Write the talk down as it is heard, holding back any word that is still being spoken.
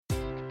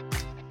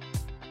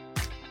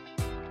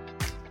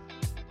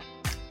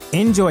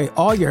Enjoy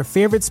all your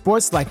favorite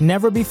sports like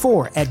never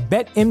before at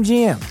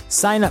BetMGM.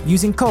 Sign up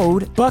using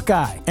code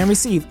Buckeye and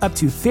receive up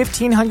to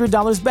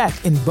 $1,500 back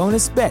in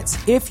bonus bets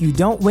if you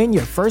don't win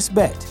your first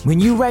bet. When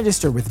you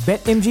register with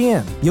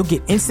BetMGM, you'll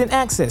get instant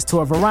access to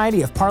a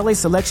variety of parlay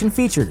selection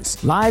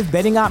features, live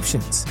betting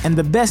options, and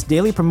the best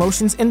daily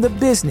promotions in the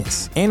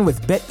business. And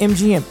with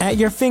BetMGM at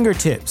your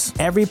fingertips,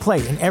 every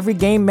play and every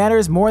game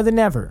matters more than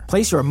ever.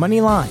 Place your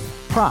money line,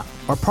 prop,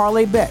 or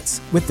parlay bets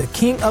with the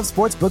king of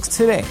sportsbooks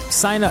today.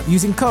 Sign up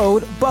using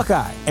code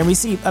Buckeye and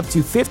receive up to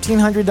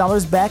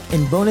 $1,500 back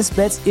in bonus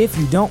bets if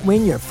you don't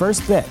win your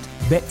first bet.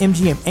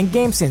 BetMGM and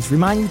GameSense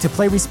remind you to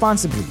play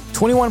responsibly.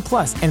 21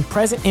 plus and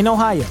present in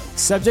Ohio,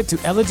 subject to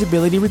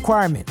eligibility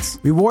requirements.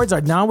 Rewards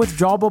are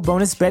non-withdrawable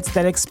bonus bets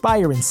that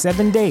expire in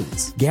 7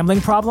 days. Gambling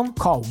problem?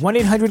 Call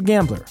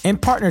 1-800-GAMBLER. In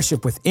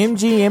partnership with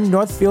MGM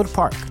Northfield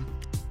Park.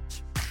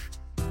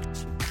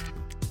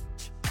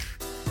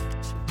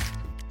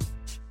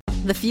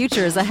 The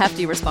future is a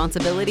hefty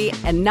responsibility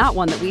and not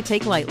one that we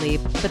take lightly.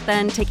 But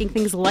then taking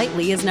things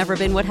lightly has never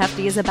been what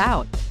Hefty is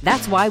about.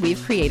 That's why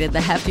we've created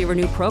the Hefty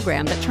Renew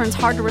program that turns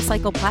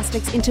hard-to-recycle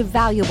plastics into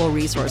valuable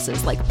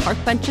resources like park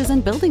benches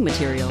and building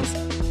materials.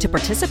 To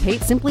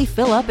participate, simply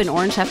fill up an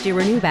orange Hefty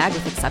Renew bag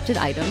with accepted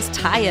items,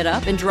 tie it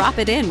up, and drop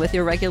it in with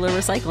your regular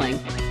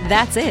recycling.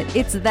 That's it.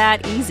 It's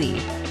that easy.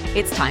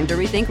 It's time to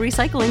rethink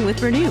recycling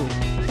with Renew.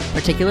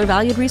 Particular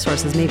valued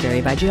resources may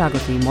vary by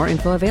geography. More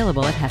info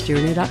available at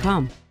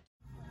heftyrenew.com.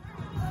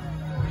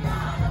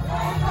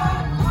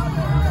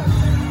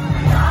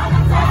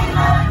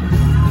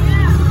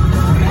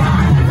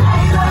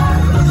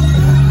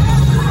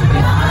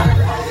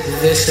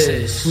 This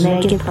is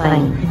Make It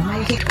Plain.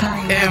 MIP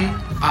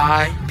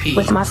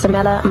With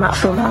Masamela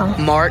Matfumo.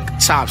 Mark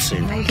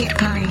Thompson. Make It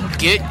Plain.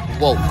 Get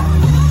woke.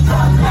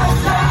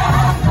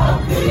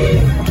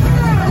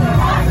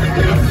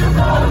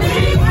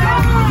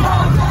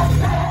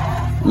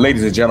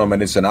 Ladies and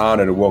gentlemen, it's an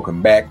honor to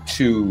welcome back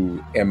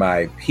to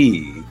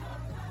MIP,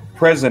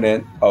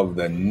 President of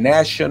the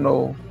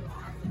National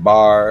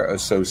Bar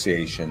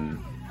Association,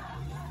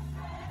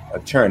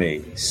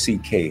 Attorney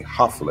C.K.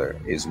 Hoffler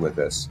is with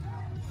us.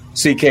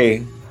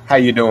 C.K., how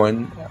you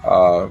doing?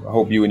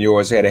 Hope you and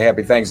yours had a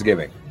happy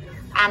Thanksgiving.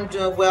 I'm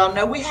doing well.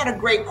 No, we had a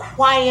great,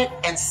 quiet,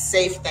 and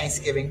safe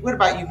Thanksgiving. What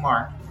about you,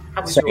 Mark?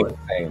 How was yours?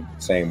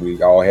 Same.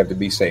 We all have to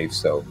be safe,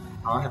 so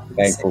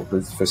thankful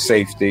for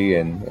safety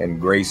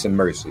and grace and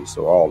mercy,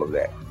 so all of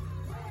that.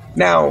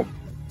 Now,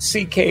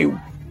 C.K.,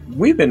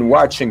 we've been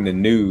watching the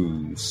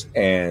news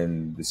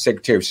and the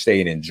Secretary of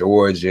State in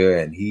Georgia,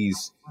 and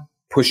he's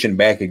pushing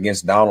back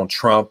against Donald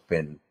Trump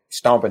and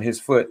stomping his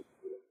foot.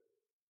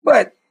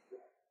 But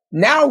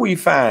now we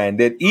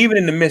find that even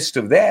in the midst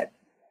of that,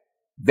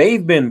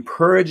 they've been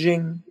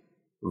purging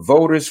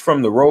voters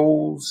from the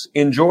rolls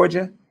in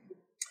Georgia.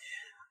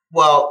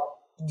 Well,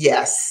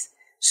 yes.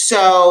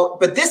 So,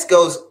 but this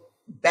goes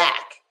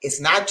back.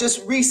 It's not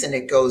just recent.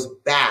 It goes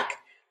back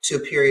to a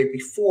period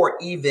before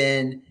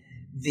even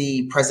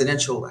the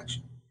presidential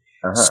election.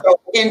 So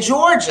in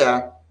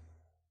Georgia,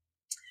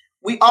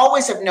 we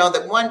always have known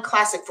that one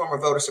classic form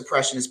of voter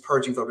suppression is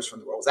purging voters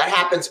from the rolls. That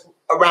happens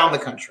around the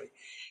country.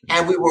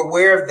 And we were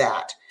aware of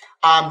that.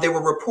 There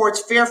were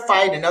reports, Fair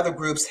Fight and other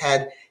groups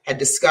had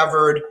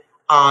discovered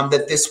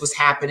that this was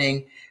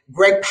happening.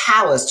 Greg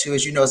Palast, who,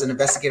 as you know, is an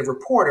investigative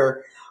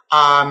reporter,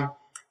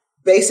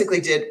 basically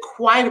did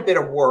quite a bit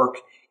of work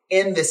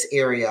in this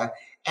area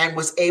and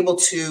was able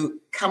to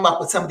come up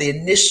with some of the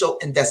initial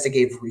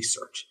investigative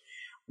research,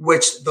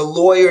 which the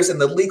lawyers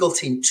and the legal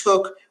team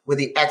took with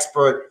the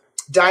expert,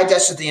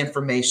 digested the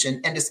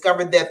information, and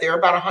discovered that there are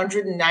about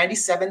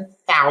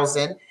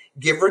 197,000,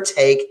 give or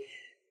take,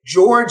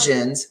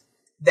 Georgians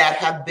that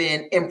have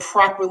been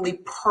improperly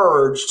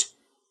purged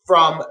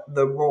from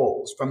the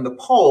rolls, from the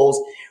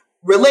polls,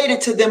 related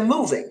to them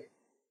moving.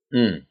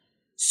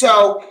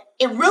 So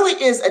it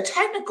really is a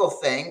technical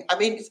thing. I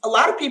mean, a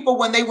lot of people,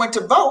 when they went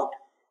to vote,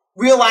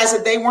 realized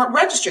that they weren't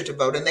registered to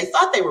vote, and they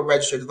thought they were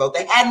registered to vote.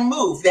 They hadn't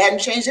moved. They hadn't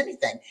changed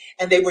anything,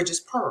 and they were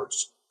just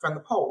purged from the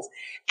polls.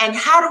 And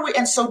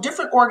so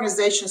different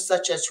organizations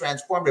such as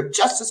Transformative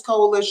Justice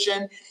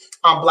Coalition,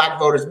 Black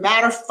Voters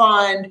Matter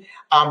Fund,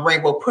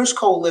 Rainbow Push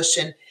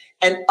Coalition,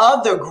 and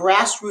other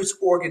grassroots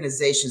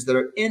organizations that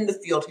are in the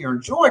field here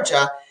in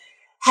Georgia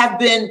have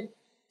been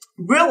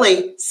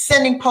really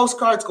sending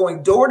postcards,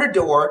 going door to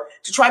door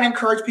to try to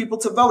encourage people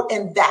to vote.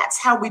 And that's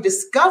how we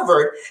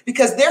discovered,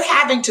 because they're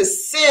having to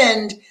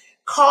send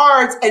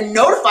cards and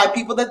notify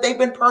people that they've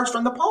been purged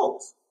from the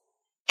polls.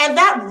 And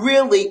that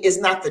really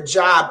is not the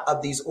job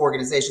of these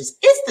organizations.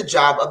 It's the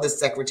job of the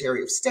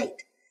Secretary of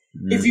State.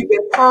 If you've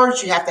been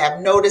purged, you have to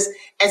have notice.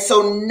 And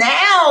so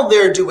now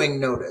they're doing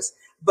notice.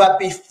 But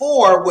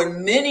before,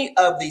 when many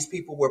of these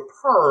people were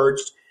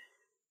purged,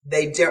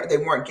 they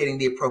weren't getting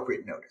the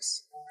appropriate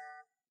notice.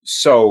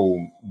 So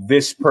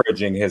this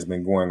purging has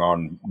been going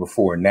on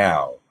before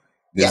now.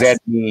 Does that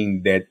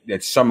mean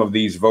that some of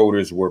these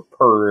voters were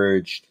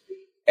purged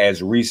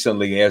as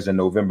recently as the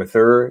November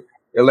 3rd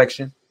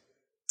election?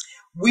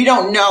 We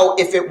don't know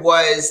if it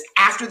was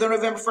after the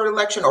November 3rd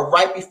election or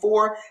right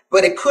before,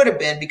 but it could have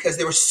been because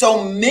there were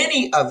so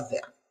many of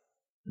them.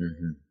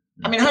 Mm-hmm.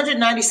 I mean,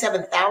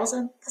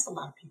 197,000, that's a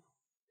lot of people.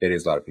 It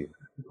is a lot of people.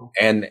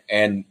 And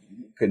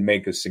could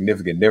make a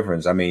significant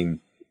difference. I mean,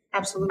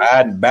 absolutely.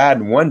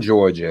 Biden won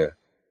Georgia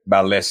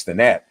by less than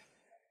that.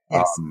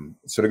 Yes.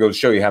 So to go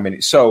show you how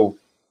many. So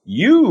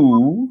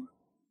you,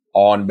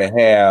 on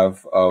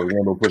behalf of the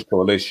Rainbow Push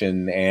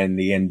Coalition and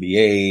the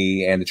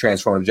NBA and the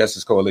Transformative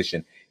Justice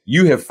Coalition,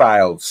 you have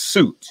filed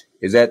suit.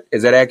 Is that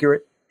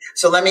accurate?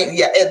 So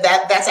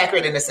that's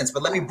accurate in a sense,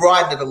 but let me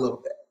broaden it a little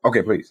bit.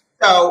 Okay, please.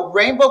 So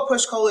Rainbow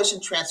Push Coalition,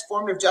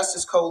 Transformative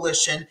Justice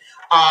Coalition,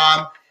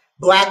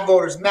 Black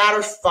Voters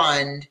Matter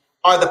Fund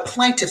are the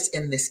plaintiffs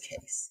in this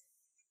case.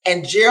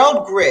 And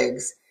Gerald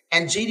Griggs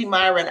and G.D.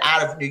 Myron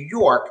out of New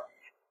York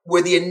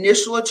were the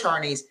initial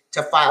attorneys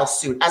to file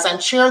suit. As I'm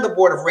chair of the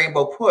board of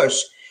Rainbow Push,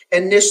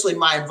 initially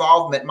my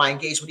involvement, my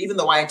engagement, even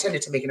though I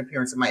intended to make an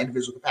appearance in my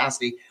individual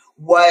capacity,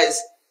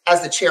 was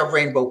as the chair of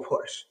Rainbow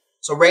Push.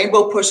 So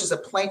Rainbow Push is a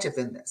plaintiff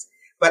in this.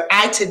 But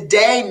I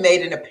today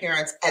made an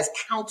appearance as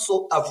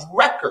counsel of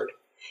record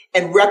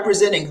and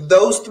representing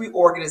those three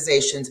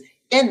organizations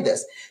in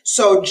this.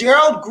 So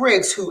Gerald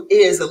Griggs, who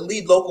is the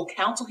lead local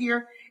counsel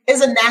here,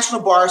 is a National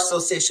Bar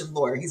Association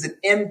lawyer. He's an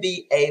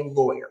MBA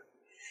lawyer.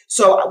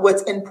 So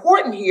what's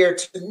important here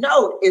to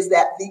note is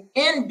that the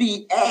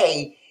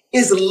NBA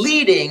is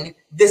leading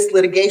this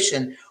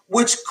litigation,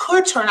 which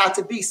could turn out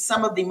to be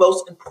some of the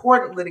most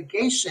important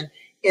litigation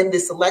in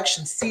this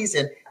election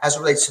season as it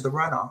relates to the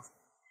runoff.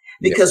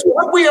 Because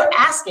what we are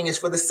asking is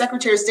for the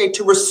Secretary of State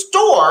to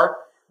restore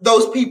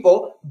those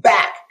people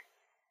back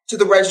to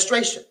the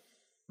registration.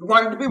 We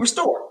want them to be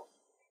restored.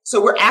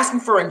 So we're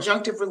asking for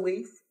injunctive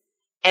relief.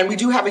 And we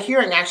do have a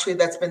hearing actually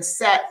that's been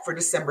set for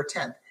December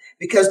 10th.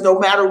 Because no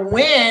matter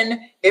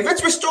when, if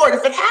it's restored,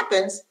 if it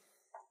happens,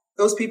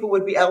 those people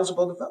would be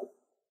eligible to vote.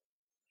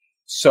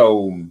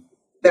 So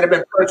that have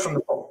been purged from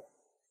the poll.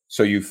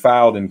 So you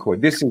filed in court.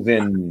 This is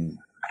in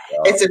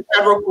it's in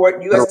federal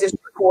court, U.S.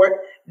 District Court,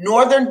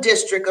 Northern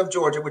District of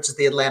Georgia, which is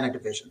the Atlanta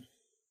division.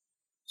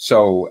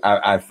 So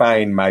I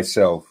find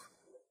myself,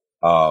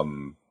 I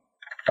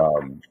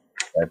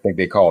think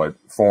they call it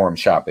forum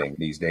shopping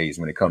these days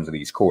when it comes to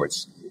these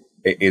courts.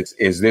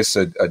 Is this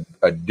a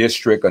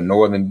district,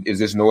 is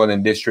this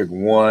Northern District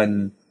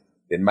 1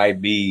 that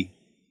might be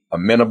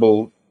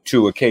amenable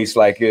to a case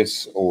like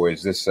this, or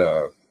is this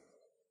a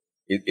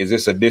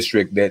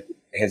district that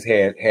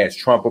has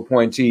Trump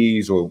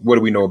appointees, or what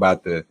do we know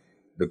about the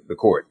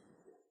court?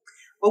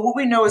 Well, what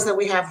we know is that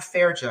we have a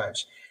fair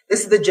judge.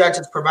 This is the judge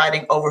that's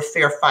providing over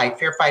Fair Fight.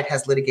 Fair Fight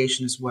has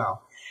litigation as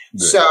well.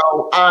 Good.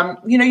 So,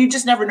 you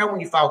just never know when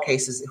you file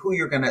cases who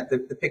you're going to,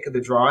 the pick of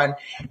the draw.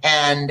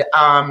 And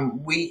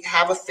we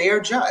have a fair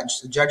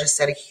judge. The judge has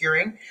set a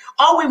hearing.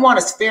 All we want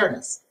is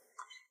fairness.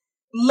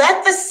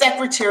 Let the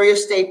Secretary of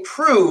State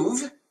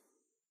prove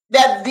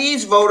that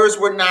these voters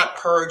were not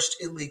purged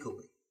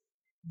illegally.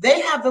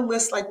 They have the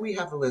list like we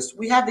have the list.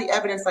 We have the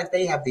evidence like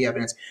they have the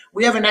evidence.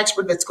 We have an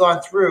expert that's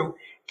gone through.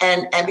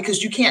 And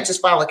because you can't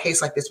just file a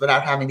case like this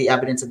without having the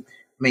evidence.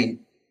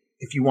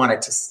 If you want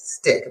it to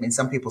stick,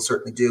 some people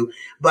certainly do,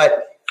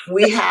 but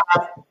we have,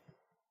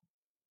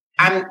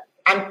 I'm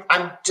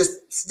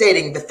just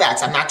stating the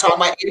facts. I'm not talking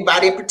about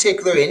anybody in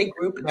particular, any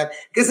group,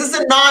 because this is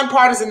a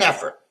nonpartisan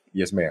effort.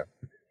 Yes, ma'am.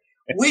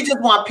 We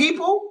just want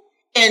people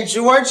in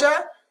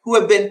Georgia who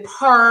have been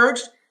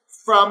purged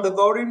from the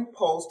voting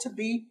polls to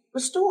be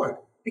restored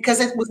because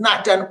it was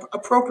not done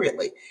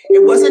appropriately.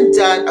 It wasn't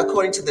done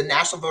according to the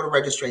National Voter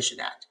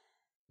Registration Act.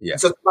 Yeah.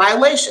 So it's a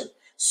violation.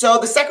 So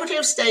the Secretary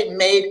of State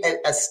made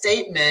a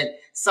statement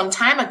some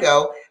time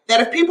ago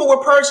that if people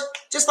were purged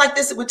just like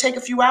this, it would take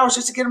a few hours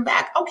just to get them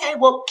back. Okay,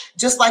 well,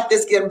 just like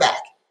this, get them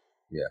back.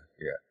 Yeah.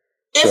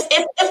 If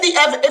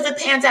it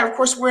pans out, of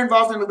course, we're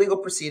involved in a legal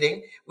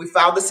proceeding. We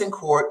filed this in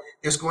court.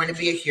 There's going to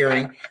be a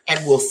hearing,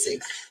 and we'll see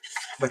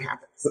what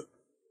happens.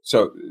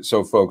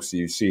 So folks,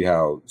 you see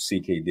how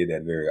CK did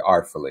that very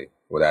artfully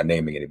without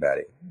naming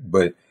anybody,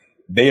 but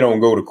they don't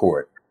go to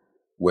court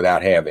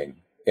without having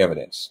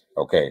evidence.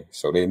 Okay.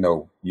 So they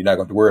know you're not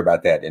going to worry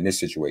about that in this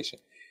situation.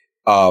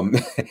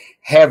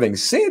 Having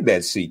said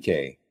that,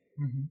 CK,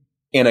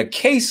 in a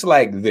case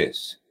like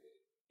this,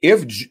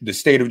 if the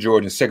state of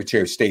Georgia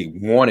Secretary of State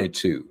wanted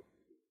to,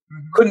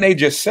 couldn't they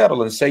just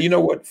settle and say, you know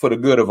what, for the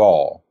good of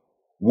all,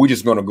 we're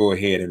just going to go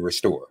ahead and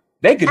restore?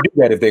 They could do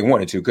that if they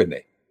wanted to, couldn't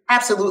they?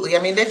 Absolutely.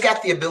 They've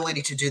got the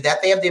ability to do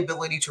that. They have the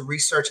ability to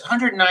research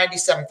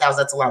 197,000.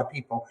 That's a lot of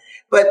people,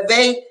 but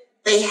they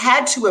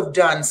had to have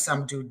done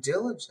some due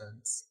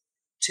diligence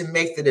to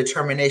make the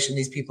determination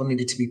these people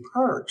needed to be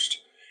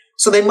purged.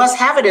 So they must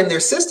have it in their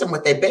system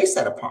what they base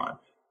that upon.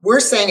 We're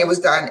saying it was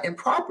done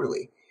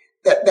improperly,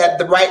 that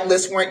the right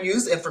lists weren't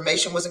used,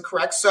 information wasn't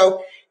correct.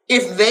 So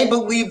if they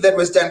believe that it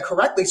was done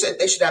correctly, so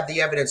they should have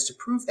the evidence to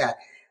prove that.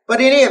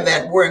 But in any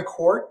event, we're in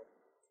court.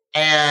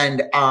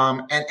 And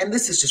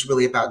this is just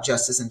really about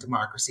justice and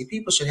democracy.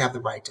 People should have the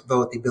right to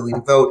vote, the ability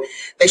to vote.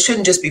 They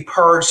shouldn't just be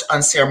purged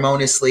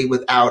unceremoniously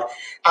without,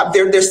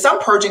 there's some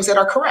purgings that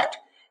are correct.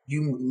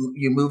 You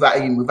move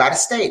out of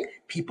state.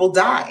 People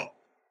die.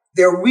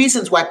 There are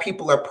reasons why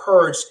people are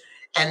purged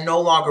and no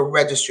longer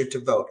registered to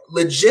vote.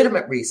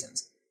 Legitimate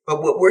reasons.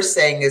 But what we're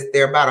saying is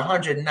there are about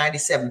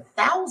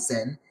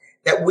 197,000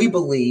 that we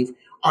believe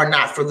are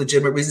not for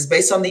legitimate reasons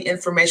based on the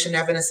information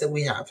evidence that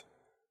we have.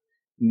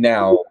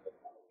 Now,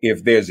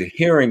 if there's a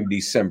hearing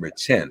December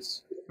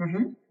 10th,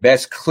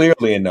 that's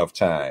clearly enough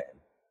time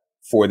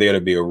for there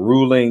to be a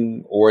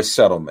ruling or a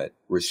settlement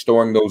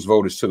restoring those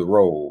voters to the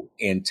roll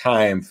in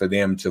time for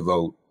them to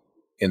vote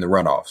in the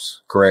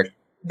runoffs, correct?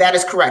 That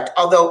is correct.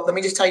 Although, let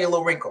me just tell you a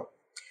little wrinkle.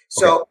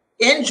 So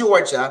in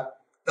Georgia,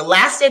 the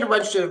last day to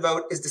register to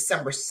vote is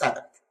December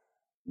 7th.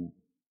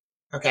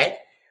 Okay.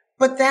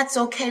 But that's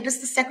okay. This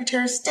is the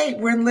Secretary of State.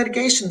 We're in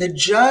litigation. The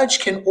judge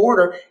can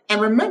order. And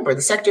remember,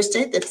 the Secretary of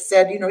State that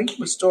said, you can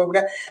restore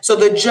whatever. So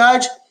the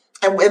judge,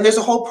 and there's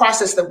a whole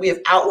process that we have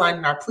outlined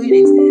in our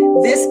pleadings.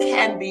 This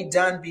can be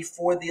done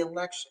before the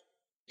election.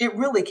 It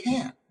really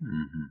can.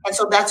 And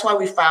so that's why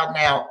we filed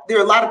now. There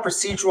are a lot of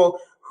procedural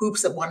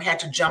hoops that one had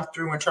to jump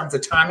through in terms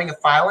of timing of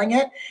filing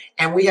it.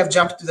 And we have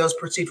jumped through those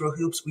procedural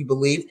hoops, we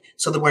believe,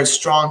 so that we're in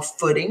strong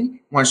footing.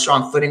 We're in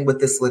strong footing with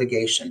this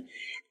litigation.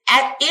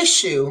 At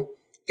issue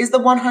is the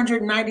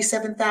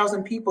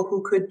 197,000 people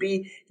who could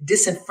be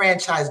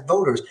disenfranchised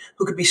voters,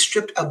 who could be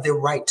stripped of their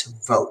right to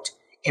vote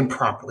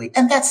improperly.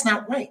 And that's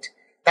not right.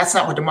 That's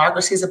not what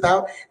democracy is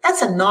about.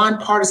 That's a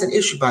nonpartisan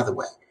issue, by the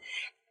way.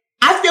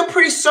 I feel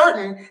pretty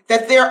certain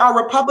that there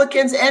are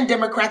Republicans and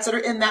Democrats that are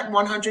in that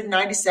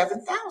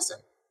 197,000.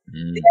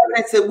 The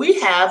evidence that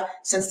we have,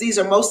 since these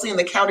are mostly in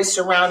the counties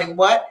surrounding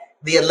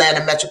the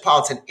Atlanta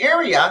metropolitan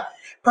area,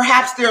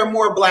 perhaps there are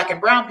more Black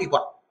and brown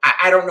people.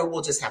 I don't know.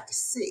 We'll just have to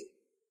see.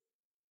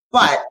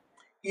 But,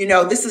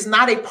 this is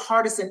not a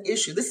partisan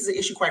issue. This is an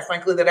issue, quite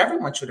frankly, that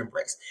everyone should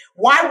embrace.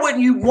 Why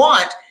wouldn't you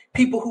want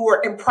people who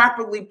are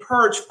improperly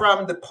purged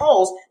from the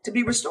polls to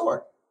be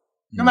restored,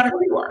 no matter who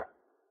you are?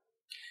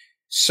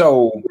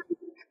 So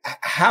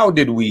how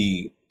did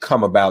we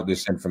come about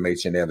this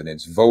information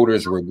evidence?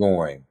 Voters were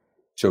going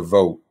to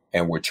vote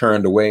and were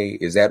turned away.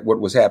 Is that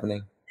what was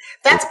happening?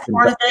 That's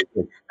part of it.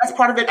 That's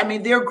part of it. I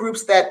mean, there are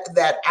groups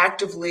that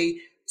actively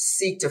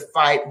seek to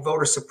fight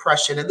voter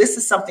suppression. And this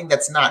is something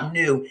that's not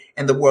new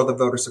in the world of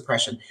voter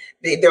suppression.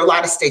 There are a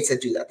lot of states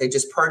that do that. They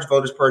just purge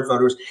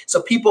voters.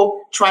 So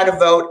people try to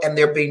vote and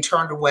they're being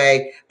turned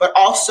away. But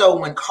also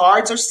when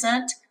cards are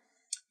sent,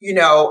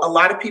 a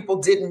lot of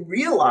people didn't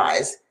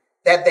realize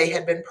that they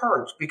had been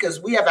purged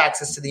because we have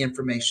access to the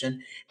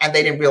information and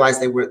they didn't realize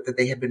that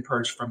they had been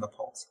purged from the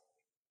polls.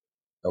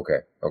 Okay.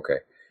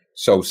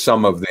 So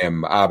some of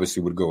them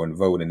obviously would go and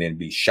vote and then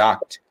be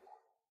shocked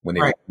when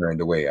they were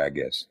turned away, I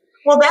guess.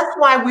 Well, that's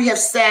why we have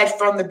said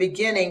from the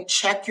beginning,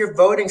 check your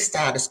voting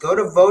status. Go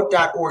to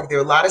vote.org. There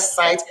are a lot of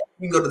sites.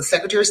 You can go to the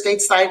Secretary of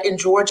State site in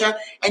Georgia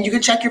and you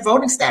can check your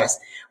voting status.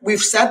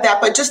 We've said that,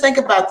 but just think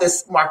about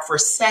this, Mark, for a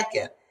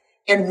second.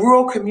 In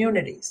rural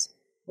communities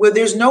where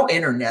there's no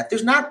internet,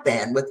 there's not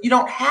bandwidth, you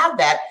don't have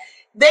that.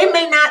 They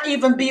may not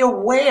even be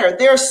aware.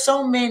 There are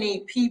so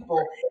many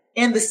people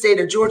in the state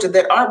of Georgia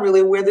that aren't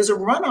really aware there's a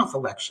runoff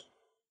election.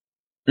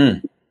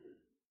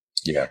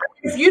 Yeah.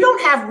 If you don't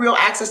have real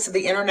access to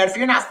the internet, if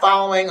you're not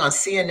following on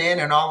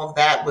CNN and all of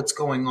that, what's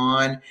going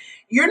on,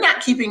 you're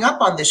not keeping up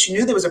on this. You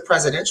knew there was a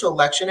presidential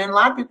election and a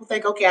lot of people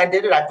think, okay, I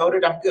did it. I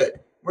voted. I'm good.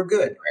 We're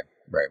good.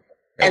 Right.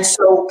 And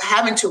so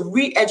having to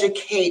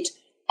re-educate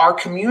our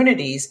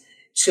communities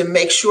to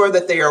make sure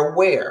that they are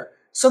aware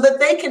so that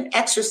they can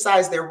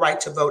exercise their right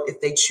to vote if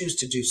they choose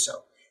to do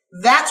so.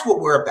 That's what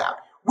we're about.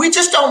 We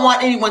just don't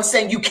want anyone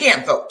saying you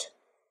can't vote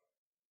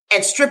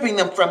and stripping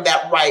them from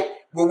that right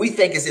where we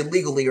think is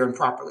illegally or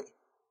improperly.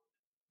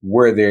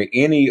 Were there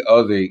any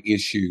other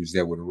issues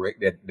that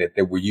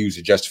were used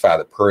to justify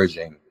the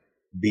purging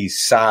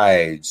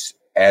besides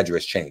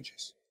address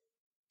changes?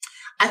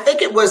 I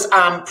think it was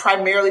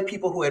primarily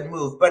people who had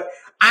moved, but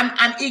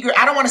I'm eager.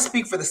 I don't want to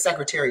speak for the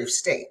Secretary of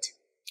State.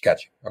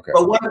 Gotcha. Okay.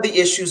 But one of the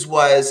issues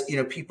was,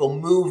 people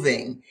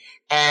moving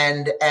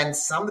and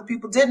some of the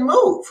people didn't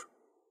move,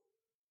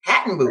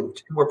 hadn't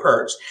moved, were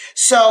purged.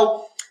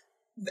 So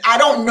I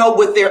don't know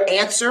what their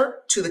answer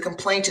to the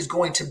complaint is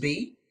going to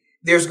be.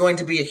 There's going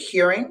to be a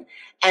hearing.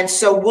 And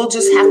so we'll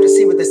just have to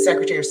see what the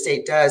Secretary of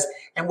State does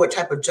and what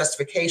type of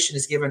justification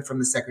is given from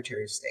the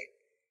Secretary of State.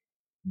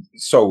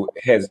 So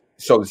the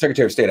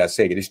Secretary of State, I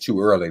say it is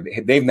too early.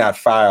 They've not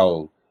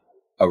filed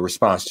a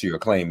response to your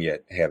claim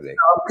yet, have they?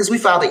 No, because we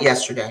filed it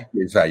yesterday.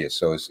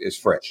 So it's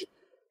fresh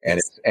and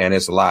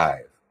it's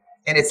live.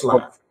 And it's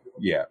live.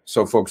 Yeah.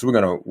 So folks, we're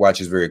going to watch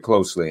this very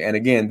closely. And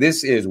again,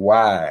 this is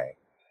why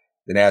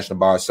the National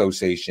Bar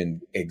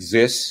Association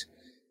exists.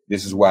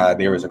 This is why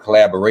there is a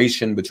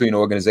collaboration between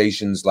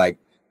organizations like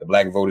the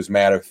Black Voters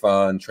Matter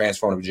Fund,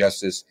 Transformative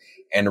Justice,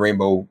 and the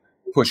Rainbow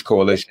Push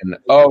Coalition,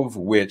 of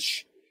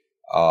which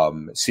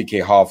C.K.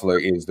 Hoffler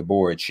is the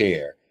board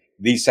chair.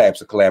 These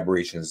types of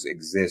collaborations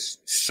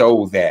exist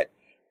so that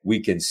we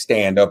can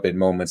stand up at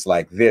moments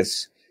like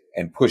this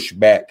and push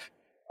back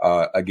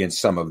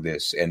against some of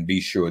this and be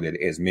sure that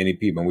as many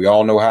people, and we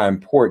all know how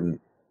important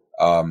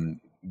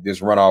this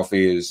runoff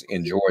is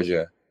in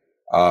Georgia.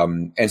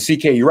 And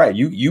CK, you're right.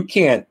 You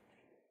can't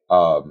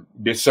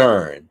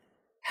discern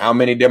how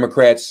many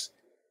Democrats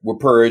were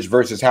purged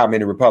versus how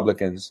many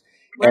Republicans.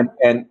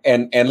 And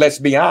let's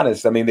be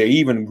honest. I mean, there are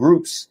even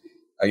groups.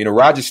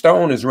 Roger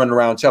Stone is running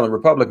around telling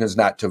Republicans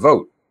not to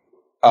vote.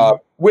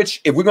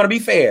 Which, if we're going to be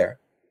fair,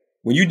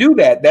 when you do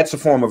that, that's a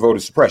form of voter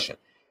suppression.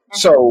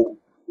 So,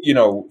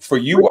 for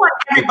you, we want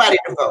everybody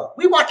to vote.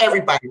 We want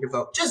everybody to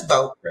vote. Just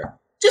vote. Right.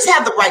 Just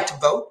have the right to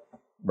vote.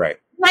 Right.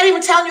 We're not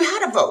even telling you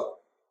how to vote.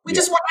 We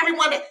just want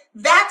everyone to.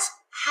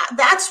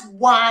 That's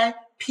why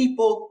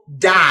people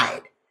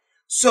died.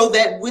 So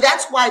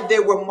that's why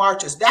there were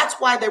marches. That's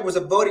why there was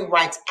a Voting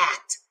Rights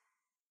Act.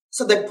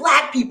 So that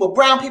Black people,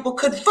 brown people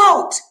could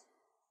vote.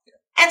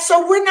 And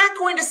so we're not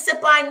going to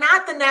sit by,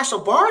 not the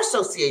National Bar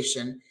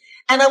Association,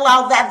 and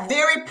allow that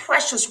very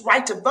precious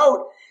right to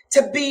vote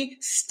to be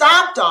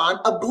stomped on,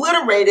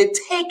 obliterated,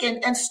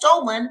 taken, and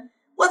stolen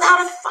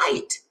without a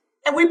fight.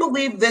 And we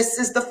believe this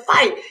is the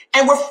fight.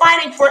 And we're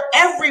fighting for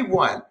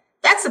everyone.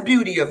 That's the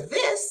beauty of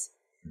this,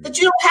 that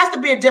you don't have to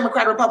be a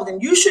Democrat or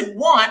Republican. You should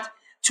want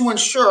to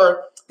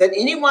ensure that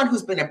anyone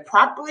who's been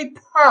improperly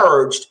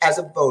purged as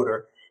a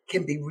voter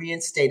can be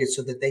reinstated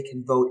so that they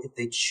can vote if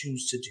they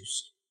choose to do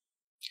so.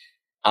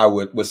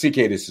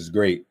 CK, this is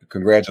great.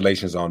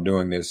 Congratulations on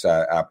doing this.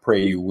 I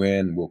pray you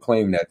win. We'll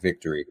claim that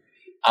victory.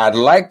 I'd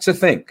like to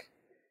think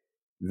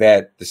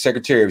that the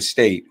Secretary of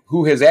State,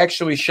 who has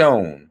actually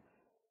shown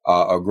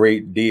a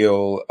great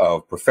deal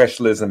of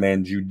professionalism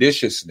and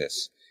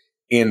judiciousness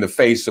in the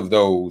face of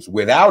those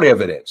without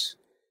evidence,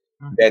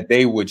 that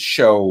they would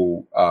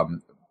show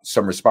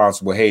some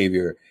responsible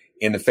behavior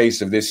in the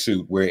face of this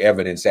suit where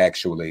evidence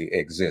actually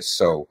exists.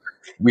 So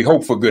we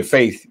hope for good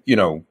faith,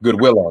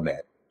 goodwill on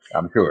that.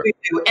 I'm sure. We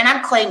do, and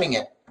I'm claiming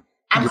it.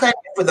 I'm claiming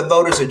it for the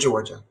voters of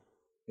Georgia.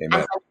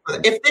 Amen.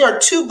 If there are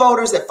 2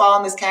 voters that fall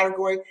in this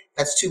category,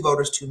 that's 2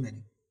 voters too many.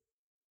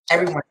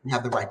 Everyone can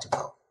have the right to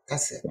vote.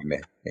 That's it.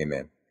 Amen.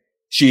 Amen.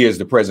 She is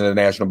the president of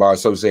the National Bar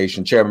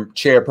Association,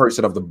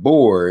 chairperson of the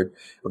board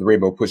of the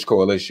Rainbow Push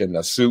Coalition.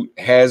 A suit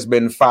has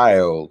been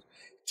filed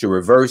to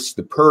reverse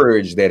the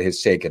purge that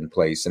has taken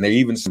place. And there are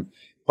even some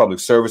public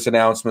service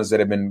announcements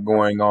that have been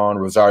going on.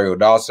 Rosario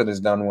Dawson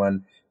has done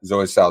one.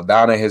 Zoe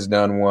Saldana has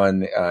done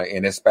one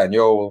in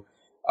Espanol.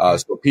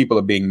 So people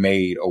are being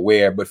made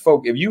aware. But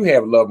folk, if you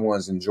have loved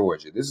ones in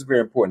Georgia, this is a very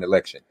important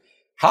election.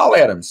 Holler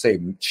at them, say,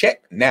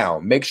 check now,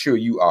 make sure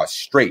you are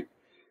straight.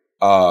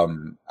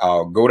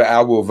 I'll go to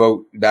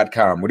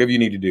iwillvote.com, whatever you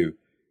need to do,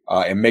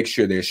 and make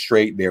sure they're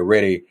straight, they're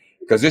ready.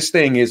 Because this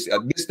thing is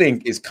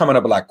coming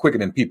up a lot quicker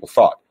than people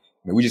thought.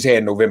 I mean, we just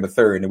had November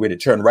 3rd, and we had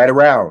to turn right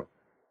around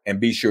and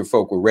be sure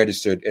folk were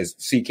registered, as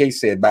CK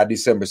said, by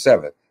December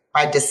 7th.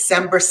 By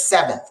December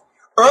 7th.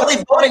 Early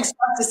voting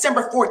starts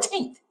December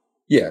 14th.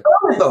 Yeah.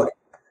 Early voting.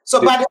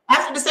 So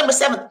after December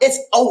 7th, it's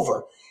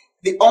over.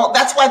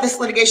 That's why this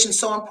litigation is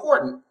so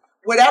important.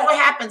 Whatever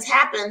happens,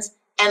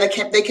 and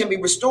they can be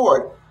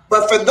restored.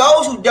 But for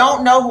those who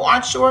don't know, who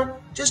aren't sure,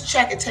 just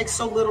check. It takes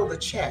so little to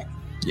check.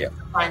 Yeah.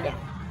 Find out.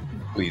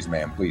 Please,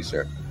 ma'am. Please,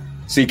 sir.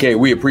 CK,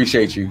 we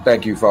appreciate you.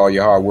 Thank you for all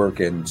your hard work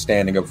and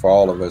standing up for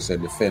all of us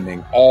and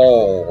defending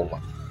all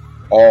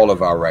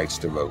of our rights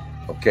to vote.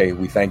 Okay,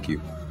 we thank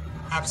you.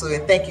 Absolutely.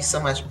 And thank you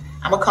so much.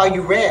 I'm going to call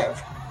you Rev.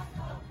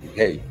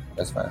 Hey,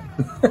 that's fine.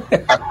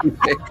 I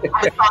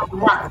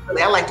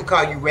like to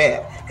call you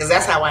Rev because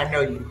that's how I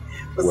know you.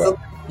 But so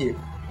thank you.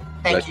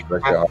 Thank you.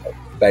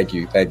 Thank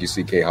you. Thank you,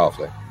 CK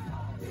Hoffler.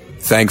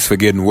 Thanks for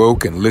getting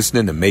woke and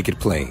listening to Make It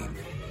Plain.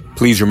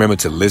 Please remember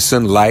to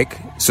listen, like,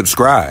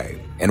 subscribe,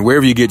 and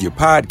wherever you get your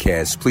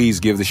podcasts,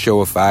 please give the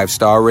show a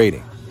 5-star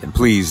rating. And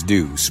please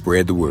do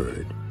spread the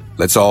word.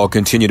 Let's all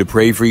continue to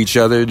pray for each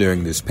other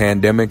during this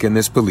pandemic and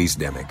this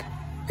police-demic.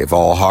 If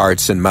all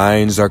hearts and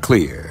minds are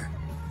clear,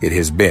 it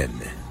has been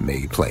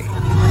made plain.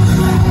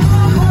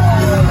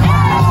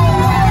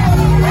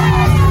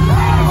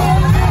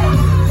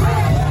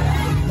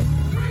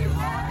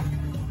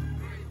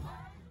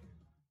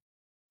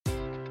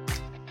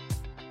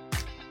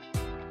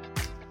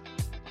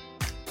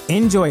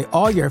 Enjoy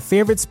all your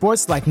favorite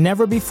sports like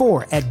never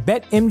before at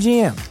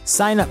BetMGM.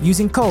 Sign up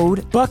using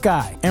code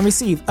Buckeye and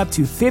receive up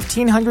to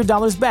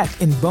 $1,500 back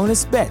in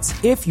bonus bets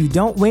if you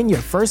don't win your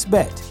first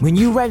bet. When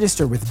you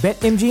register with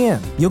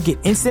BetMGM, you'll get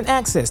instant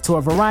access to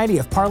a variety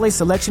of parlay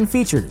selection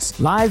features,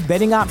 live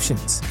betting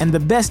options, and the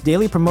best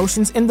daily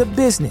promotions in the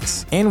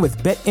business. And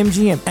with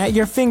BetMGM at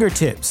your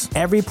fingertips,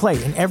 every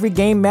play and every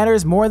game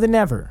matters more than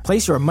ever.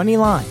 Place your money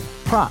line,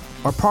 prop,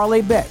 or parlay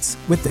bets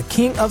with the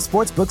king of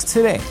sportsbooks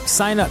today.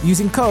 Sign up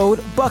using code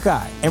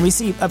Buckeye and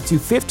receive up to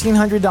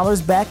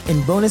 $1,500 back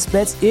in bonus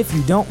bets if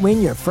you don't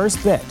win your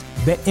first bet.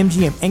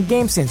 BetMGM and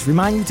GameSense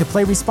remind you to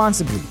play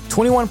responsibly.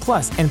 21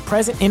 plus and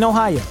present in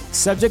Ohio,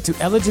 subject to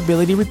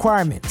eligibility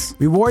requirements.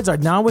 Rewards are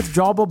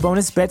non-withdrawable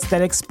bonus bets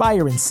that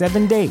expire in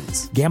 7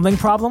 days. Gambling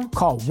problem?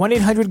 Call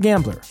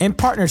 1-800-GAMBLER in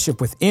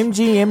partnership with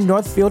MGM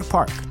Northfield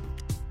Park.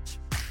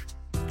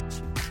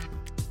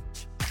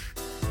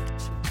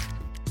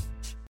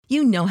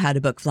 You know how to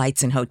book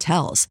flights and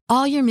hotels.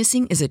 All you're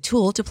missing is a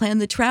tool to plan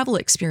the travel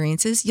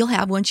experiences you'll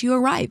have once you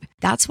arrive.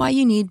 That's why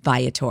you need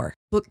Viator.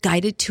 Book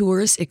guided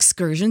tours,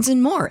 excursions,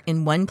 and more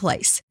in one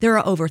place. There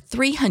are over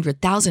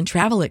 300,000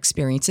 travel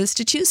experiences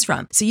to choose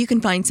from, so you can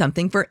find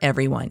something for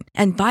everyone.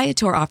 And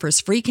Viator offers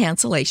free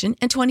cancellation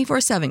and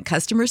 24/7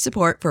 customer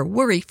support for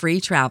worry-free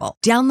travel.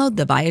 Download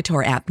the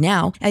Viator app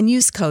now and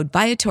use code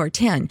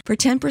Viator10 for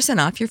 10%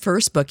 off your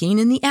first booking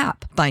in the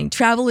app. Find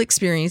travel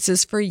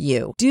experiences for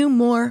you. Do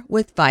more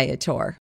with Viator.